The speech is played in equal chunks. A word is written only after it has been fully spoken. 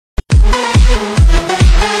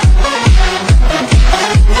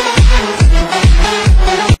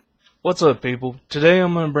What's up, people? Today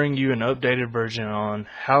I'm going to bring you an updated version on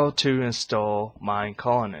how to install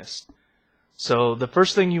MineColonies. So the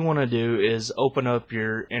first thing you want to do is open up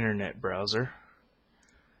your internet browser.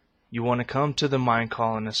 You want to come to the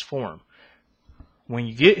MineColonies forum. When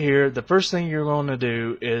you get here, the first thing you're going to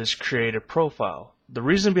do is create a profile. The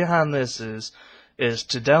reason behind this is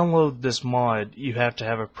to download this mod, you have to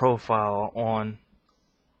have a profile on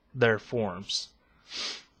their forums.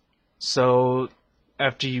 So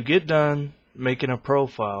after you get done making a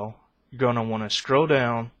profile, you're going to want to scroll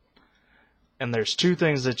down, and there's two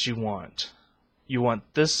things that you want. You want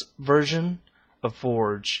this version of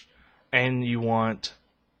Forge, and you want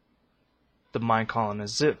the MineColonies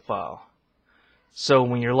zip file. So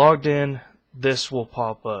when you're logged in, this will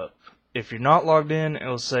pop up. If you're not logged in,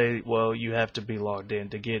 it'll say, well, you have to be logged in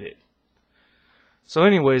to get it. So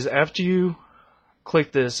anyways, after you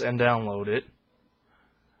click this and download it,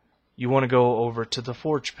 you want to go over to the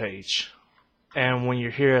Forge page. And when you're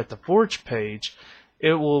here at the Forge page,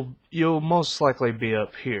 you'll most likely be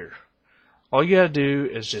up here. All you gotta do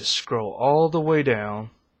is just scroll all the way down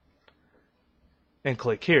and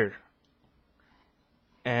click here,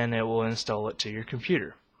 and it will install it to your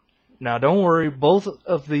computer. Now don't worry, both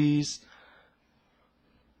of these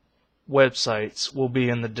websites will be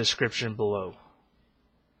in the description below.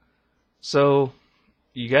 So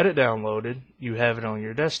you got it downloaded, you have it on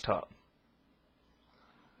your desktop.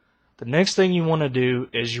 The next thing you want to do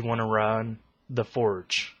is you want to run the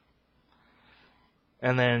Forge.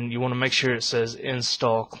 And then you want to make sure it says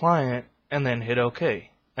install client, and then hit OK.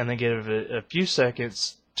 And then give it a few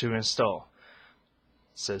seconds to install.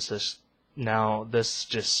 It says this. Now this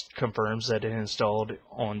just confirms that it installed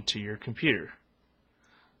onto your computer.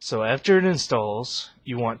 So after it installs,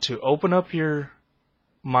 you want to open up your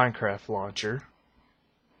Minecraft launcher,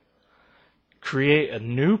 create a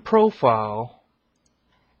new profile,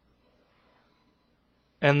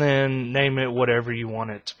 and then name it whatever you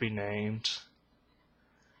want it to be named.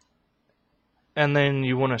 And then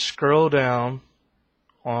you want to scroll down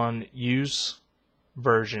on use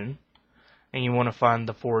version, and you want to find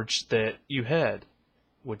the Forge that you had,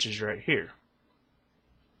 which is right here.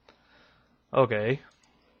 Okay,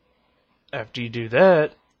 after you do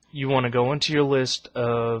that, you want to go into your list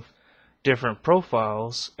of different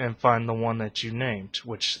profiles and find the one that you named,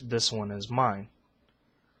 which this one is mine.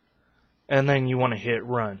 And then you want to hit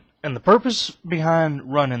run. And the purpose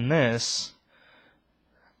behind running this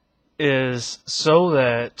is so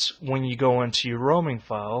that when you go into your roaming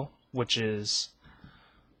file, which is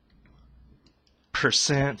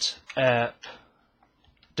 %app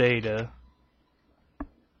data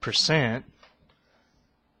 %,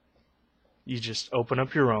 you just open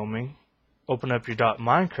up your roaming, open up your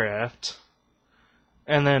 .minecraft,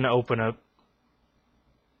 and then open up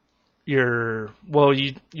your, well,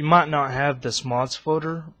 you might not have this mods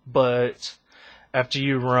folder, but after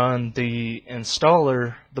you run the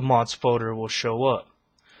installer, the mods folder will show up.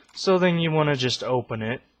 So then you want to just open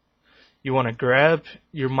it. You want to grab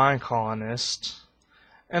your MineColonist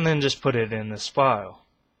and then just put it in this file.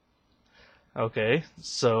 Okay,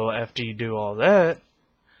 so after you do all that,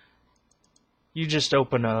 you just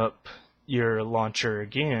open up your launcher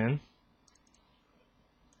again,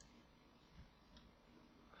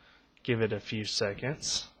 give it a few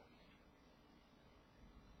seconds,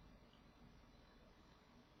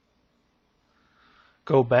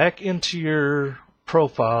 go back into your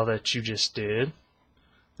profile that you just did,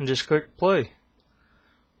 and just click play.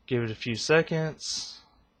 Give it a few seconds,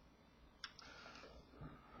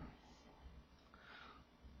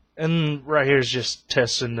 and right here is just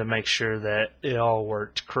testing to make sure that it all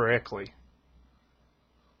worked correctly.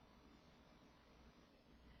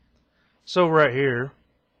 So right here,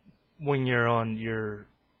 when you're on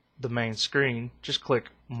the main screen, just click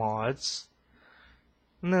mods,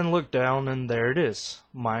 and then look down, and there it is,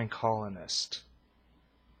 MineColonist.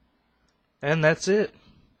 And that's it.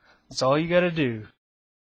 That's all you gotta do.